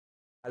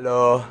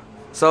Hello.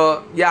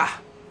 So yeah,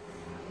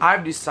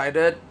 I've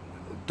decided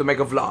to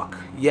make a vlog.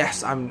 Yes,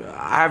 I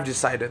have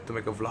decided to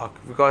make a vlog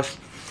because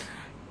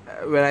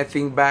when I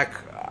think back,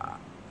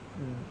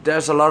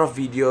 there's a lot of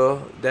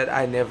video that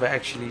I never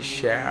actually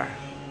share.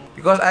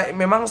 Because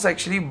memang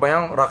actually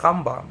banyak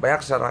rakam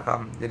saya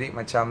rakam. Jadi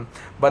macam,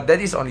 but that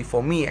is only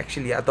for me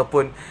actually.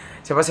 Ataupun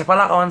siapa-siapa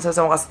lah kawan saya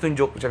sama kasih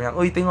tunjuk macam yang,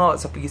 oi tengok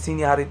saya pergi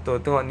sini hari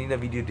tu, tengok ni na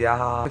video dia.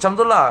 Macam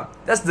tu lah.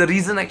 That's the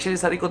reason actually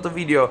saya ikut tu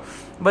video.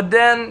 But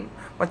then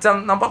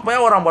macam nampak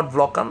banyak orang buat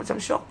vlog kan, macam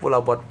shock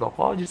pula buat vlog.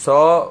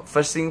 So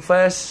first thing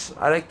first,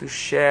 I like to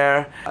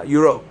share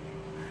Europe.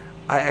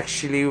 I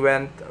actually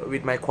went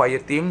with my choir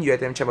team,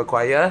 UITM Chamber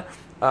Choir,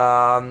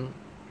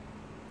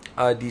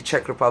 di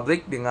Czech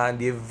Republic dengan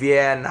di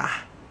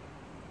Vienna,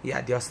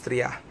 ya di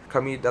Austria.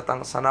 Kami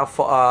datang sana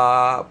for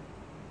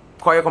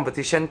choir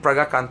competition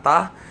Praga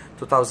Kanta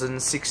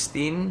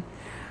 2016.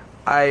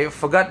 I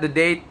forgot the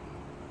date.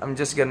 I'm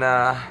just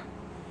gonna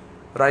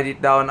write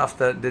it down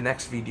after the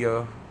next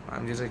video.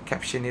 I'm just gonna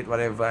caption it,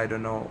 whatever, I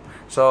don't know.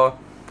 So,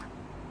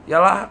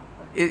 yalah,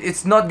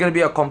 it's not gonna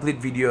be a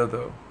complete video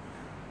though.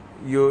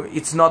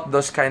 It's not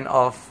those kind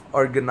of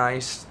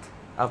organized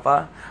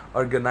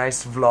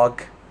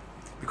vlog,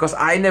 because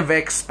I never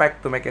expect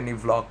to make any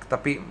vlog.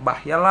 Tapi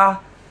yalah,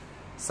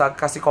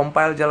 kasih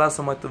compile jalan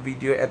semua itu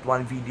video at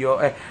one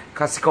video.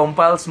 Kasih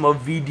compile semua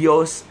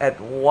videos at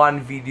one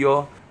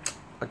video.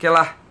 Okay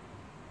lah.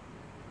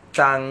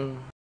 Tang.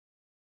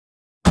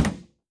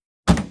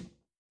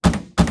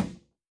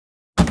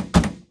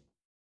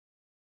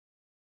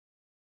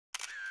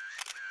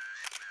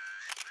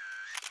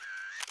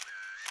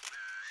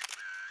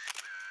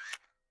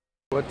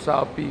 What's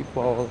up,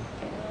 people?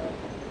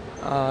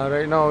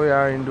 Right now we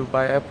are in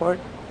Dubai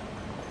airport.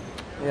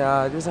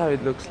 Yeah, this is how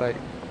it looks like.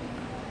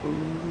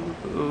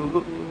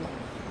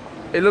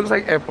 It looks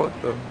like airport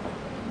though.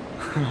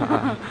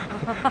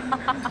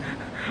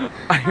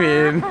 I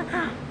mean,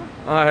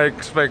 I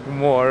expect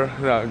more.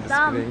 No, I'm just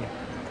kidding.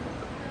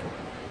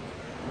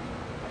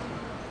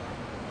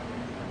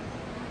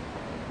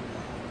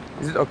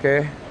 Is it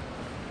okay?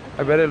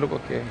 I better look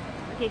okay.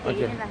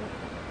 Okay.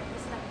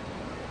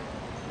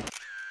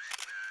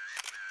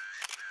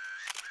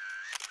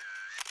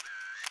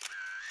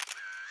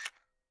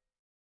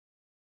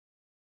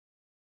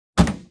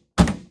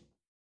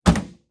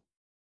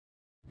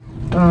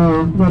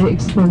 Very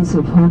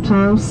expensive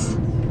hotels,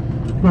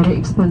 very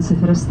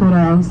expensive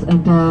restaurants,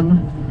 and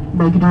then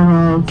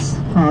McDonald's,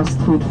 fast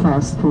food.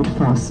 Slow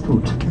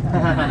food?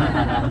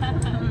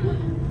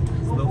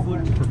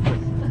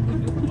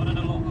 What are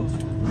the locals?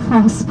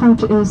 Fast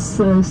food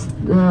is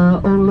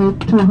only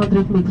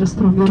 200 meters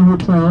from your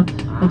hotel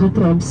at a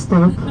tram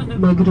stop.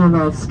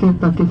 McDonald's,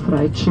 Kentucky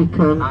Fried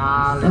Chicken,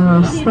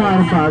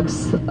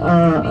 Starbucks.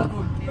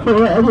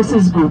 This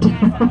is good.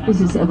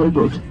 This is ever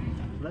good.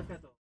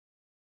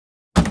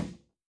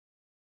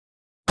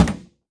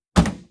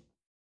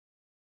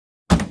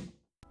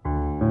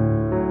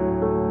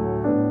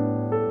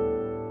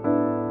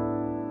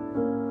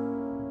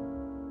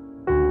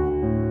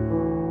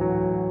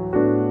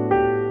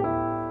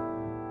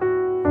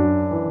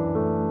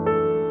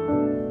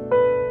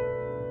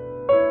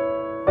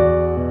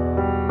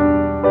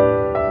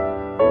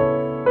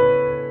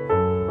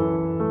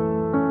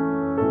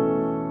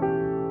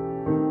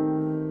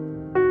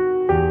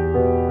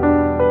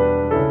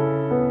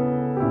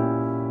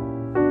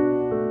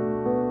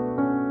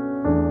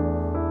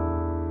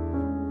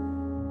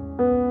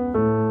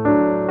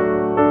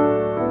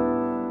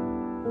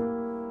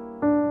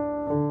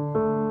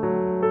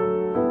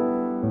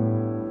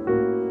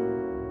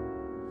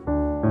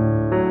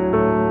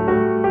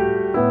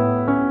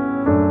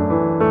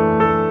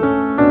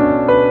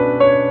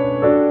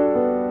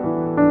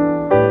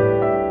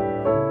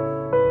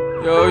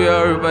 Yo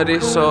everybody,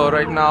 so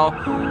right now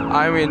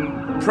I'm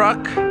in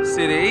Prague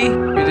city.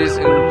 It is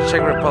in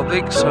Czech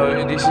Republic, so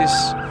this is,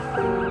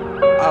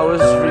 I was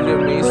really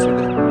amazed with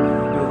the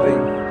building.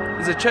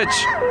 It's a church,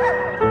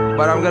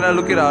 but I'm gonna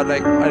look it out,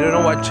 like I don't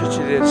know what church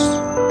it is.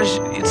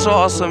 It's so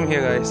awesome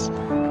here, guys.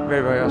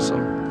 Very, very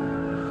awesome.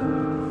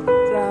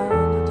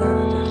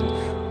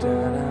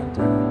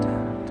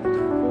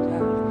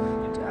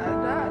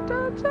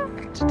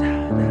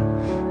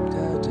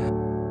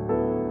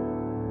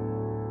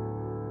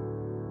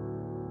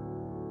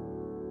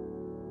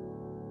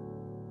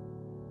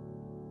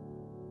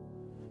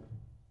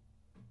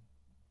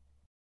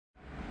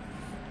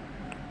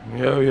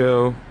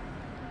 Yo.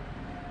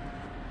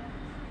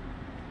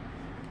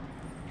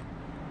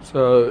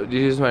 So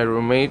this is my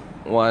roommate,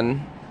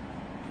 one.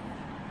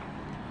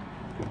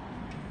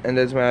 And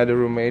that's my other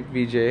roommate,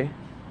 VJ.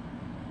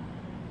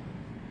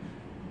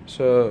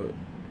 So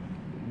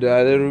the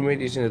other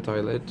roommate is in the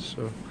toilet,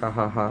 so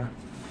hahaha.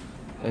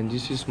 And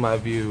this is my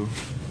view.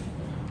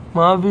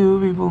 My view,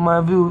 people, my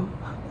view.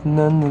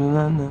 Na na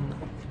na na.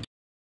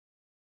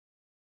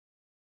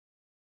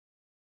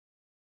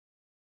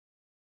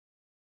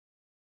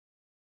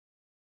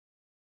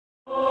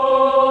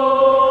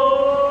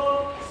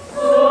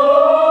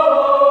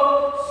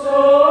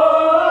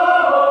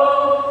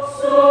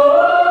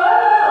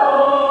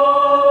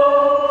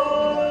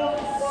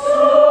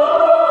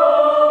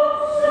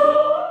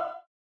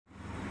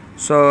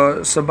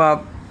 So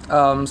sebab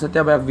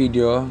setiap banyak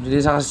video, jadi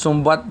saya kasih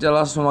sumbat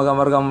jelas semua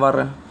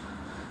gambar-gambar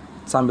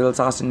sambil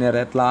saya kasih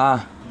neret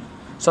lah.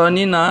 So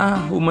ini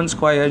nah Women's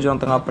Choir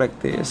jangan tengah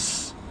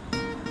praktis.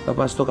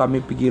 Lepas itu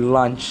kami pergi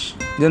lunch.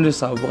 Jangan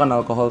risau, bukan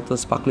alkohol tuh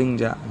sparkling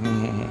aja.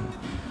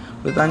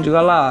 Betul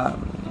juga lah.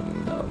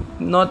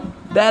 Not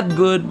that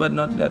good but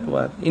not that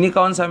what. Ini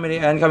kawan saya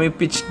and kami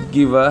pitch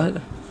giver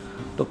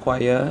to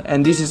choir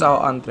and this is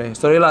our entree.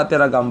 Sorry lah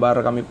tiada gambar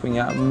kami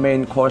punya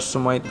main course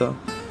semua itu.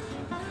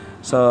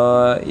 So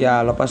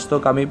ya lepas itu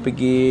kami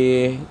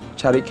pergi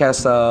cari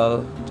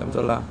castle macam tu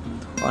lah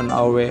on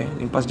our way.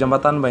 Ini pas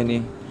jambatan bah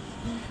ini.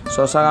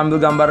 So saya ambil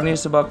gambar nih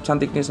sebab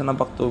cantik nih saya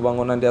nampak tuh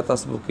bangunan di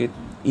atas bukit.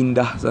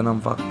 Indah saya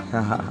nampak.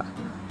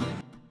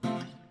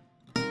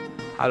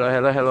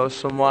 Halo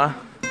semua.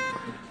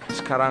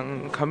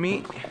 Sekarang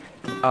kami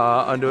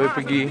on the way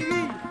pergi.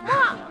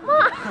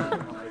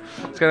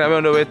 Sekarang kami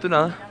on the way tuh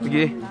nah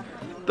pergi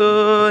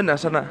tuh nah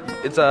sana.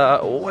 It's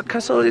a what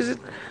castle is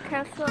it?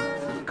 Castle.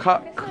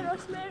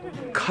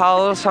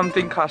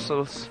 Something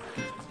castles.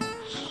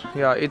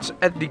 Yeah, it's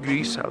at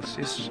degrees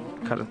Celsius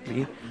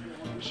currently.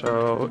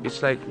 So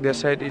it's like they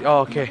said.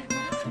 Oh, okay.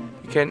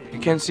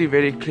 You can see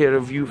very clear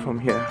view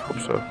from here.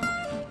 Hope so.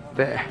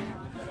 There,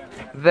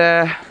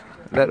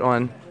 that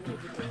one.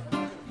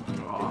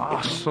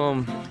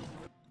 Awesome.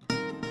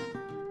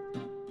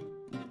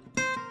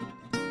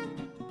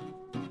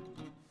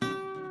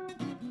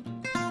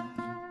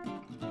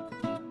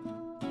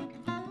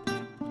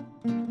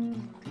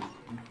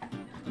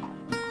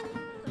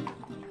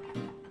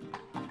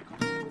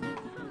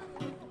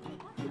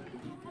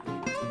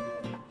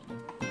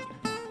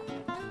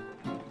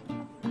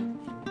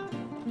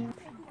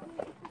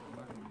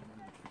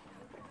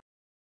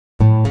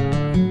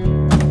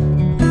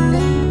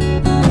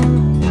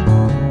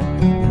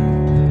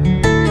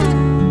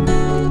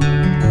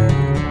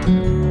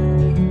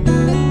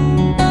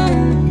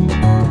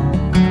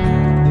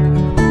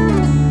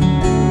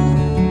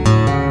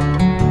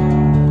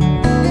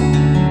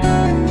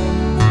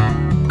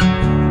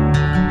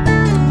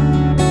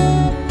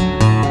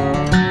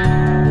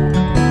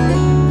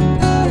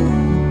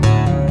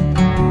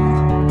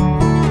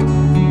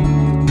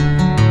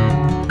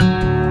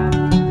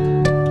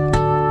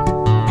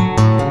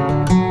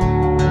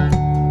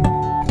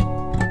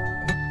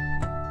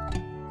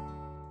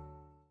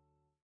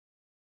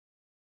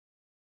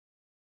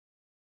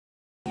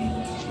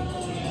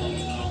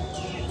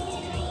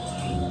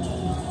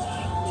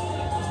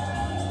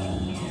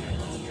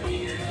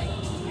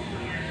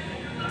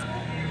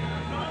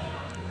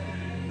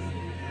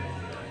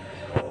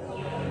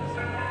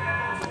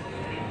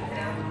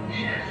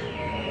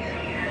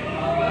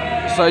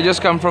 So I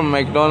just come from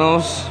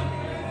McDonald's.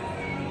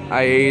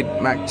 I ate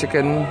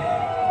McChicken.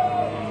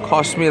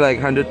 Cost me like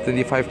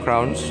 125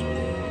 crowns.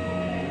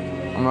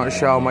 I'm not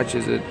sure how much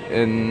is it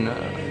in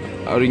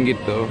ringgit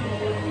though.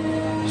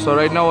 So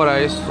right now what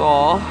I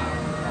saw,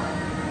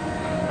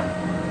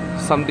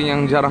 something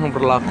yang jarang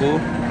berlaku.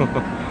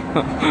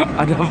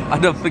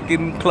 ada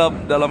freaking club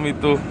dalam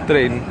itu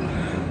train.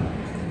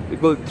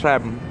 Itu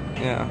tram.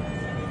 Ya. Yeah.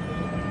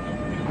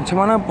 Macam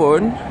mana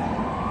pun,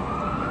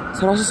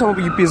 saya rasa sama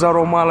pergi Pizza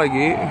Roma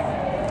lagi.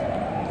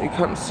 You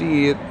can't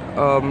see it.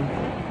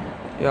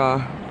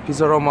 Ya,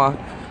 Pizza Roma.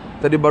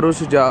 Tadi baru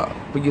saja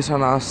pergi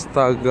sana,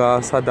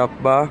 astaga, sadap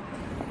bah.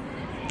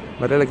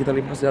 Marilah kita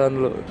limpas jalan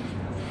dulu.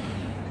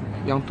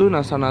 Yang tu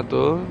nah sana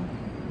tu,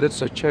 that's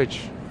a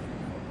church.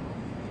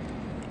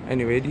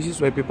 Anyway, this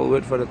is where people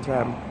wait for the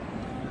tram.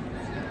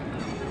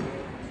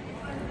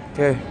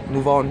 Okay,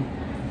 move on.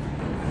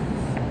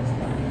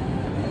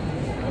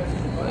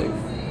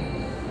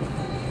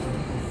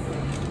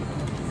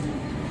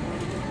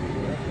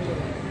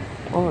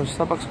 Oh,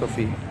 Starbucks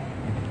coffee.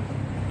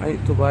 I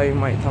need to buy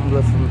my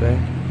tumbler from there.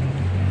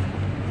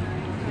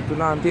 Itu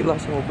nanti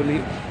lah saya mau beli.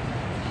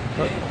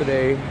 Not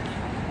today.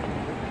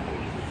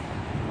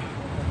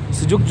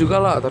 Sejuk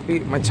juga lah,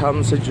 tapi macam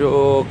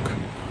sejuk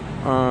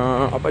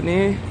apa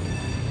nih,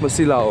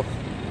 Mesilau.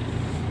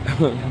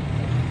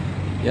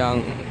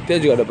 Yang dia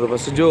juga ada berapa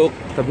sejuk,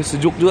 tapi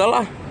sejuk juga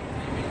lah.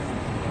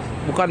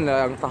 Bukan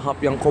yang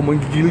tahap yang kau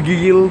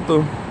menggigil-gigil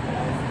tuh.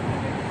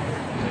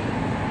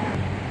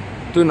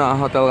 Itu nah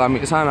hotel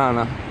kami sana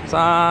nah.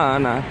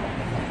 Sana.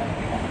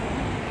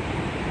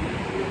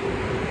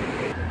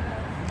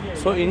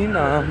 So ini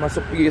nah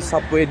masuk pergi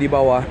subway di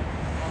bawah.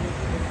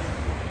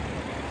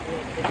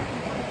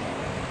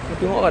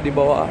 Tengok lah di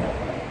bawah.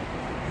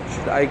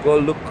 Should I go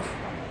look?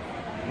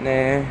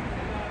 Nah,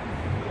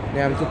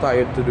 I'm too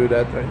tired to do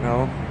that right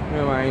now.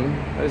 Never mind.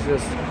 Let's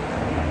just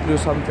do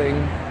something.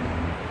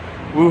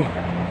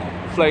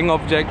 Flying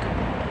object.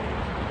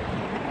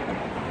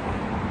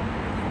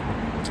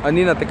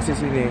 Ini na taxi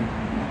sini.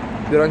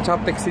 Di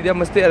rancap taxi dia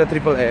mesti ada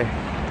triple E.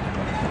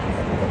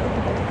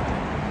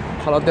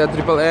 Kalau tidak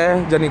triple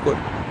E, jangan ikut.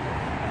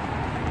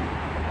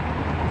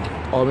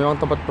 Oh, memang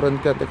tempat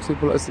perhentian taxi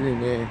pula sini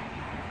nih.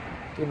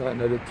 Itu nggak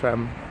ada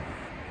tram.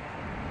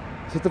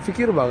 Saya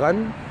terfikir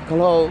bahkan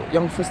kalau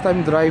yang first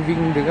time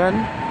driving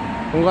dengan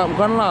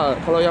bukan lah,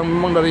 kalau yang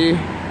memang dari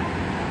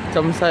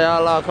Macam saya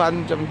lah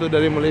kan, macam tu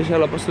dari Malaysia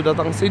lepas tu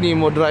datang sini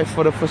mau drive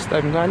for the first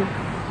time kan.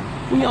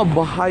 Punya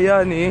bahaya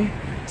nih.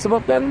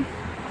 Sebab kan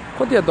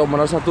kau tidak tahu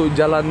mana satu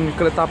jalan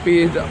kereta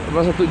api,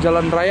 mana satu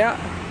jalan raya.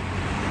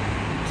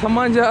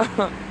 Sama aja.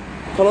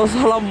 Kalau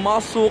salah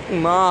masuk,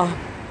 nah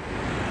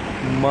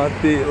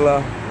matilah.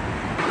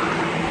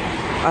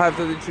 I have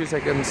 33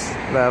 seconds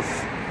left.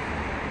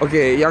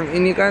 Okay, yang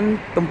ini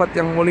kan tempat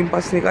yang mau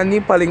limpas nih kan,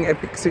 ini paling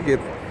epic sedikit.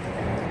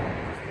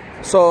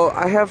 So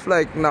I have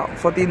like now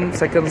 14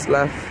 seconds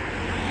left.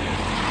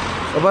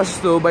 Lepas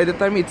tu by the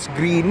time it's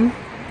green,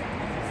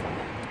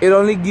 it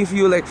only give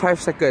you like 5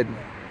 seconds.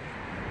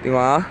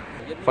 Tengok ah,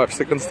 5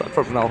 seconds start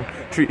from now.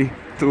 3,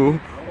 2,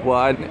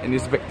 1, and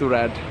it's back to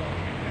red.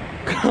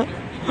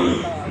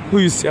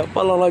 Wih,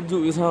 siapa lah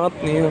laju sangat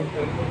nih.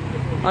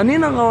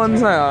 Ini nak kawan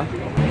saya.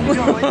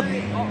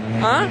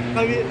 Hah?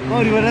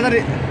 Oh, di mana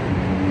tadi?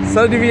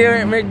 Saya di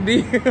McD.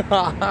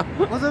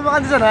 Masa makan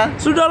di sana?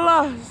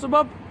 Sudahlah,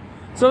 sebab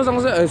saya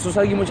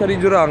susah lagi mau cari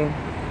jurang.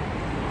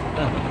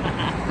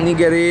 Ini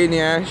Gary,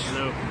 ini Ash.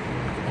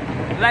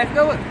 Live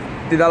kau?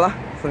 Tidaklah,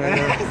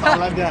 sengaja.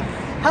 Salah dia.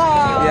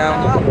 Yang,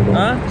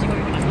 hah?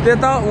 Dia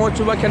tahu mau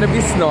coba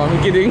cannabis, no? I'm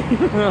kidding.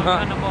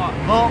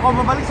 Oh, kau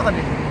mau balik sekarang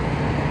nih?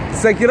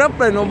 Saya kira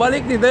plan mau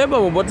balik nih, tapi apa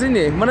mau buat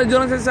sini? Mana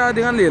jurang saya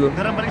dengan Lil?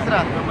 Sekarang balik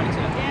serah.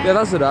 Ya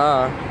tahu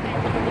sudah.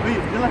 Wih,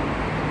 jalan.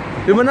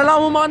 Di mana lah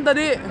kamu makan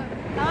tadi?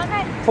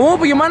 Kamu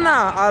pergi mana?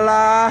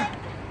 Alah.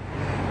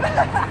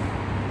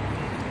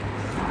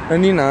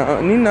 Nina,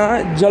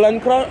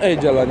 jalan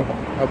jalan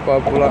apa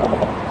pula?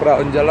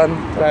 Jalan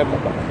tram.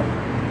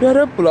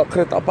 Biar pula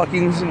kereta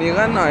parking sini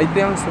kan? Nah, itu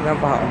yang saya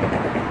paham.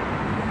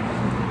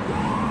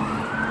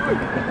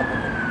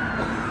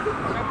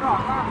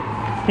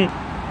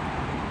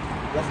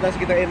 Last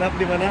kita end up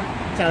di mana?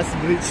 Charles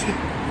Bridge.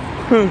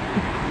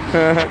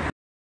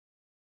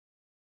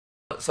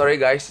 Sorry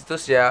guys, itu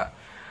ya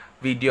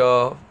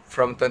video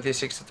from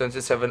 26 to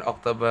 27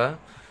 October.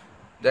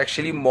 There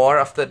actually more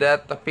after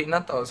that, tapi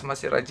nak tahu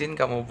masih rajin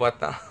kamu buat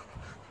nah.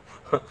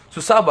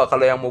 Susah bah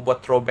kalau yang mau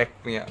buat throwback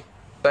punya.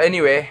 So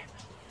anyway,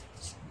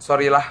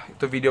 sorry lah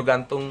itu video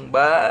gantung,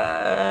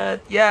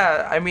 but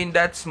yeah, I mean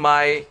that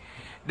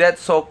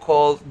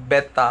so-called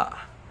beta,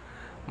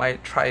 my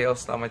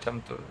trials lah macam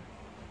tu,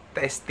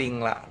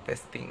 testing.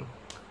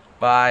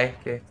 Bye,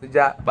 okay,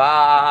 sejak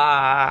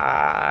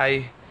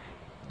bye,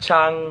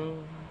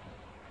 Chang.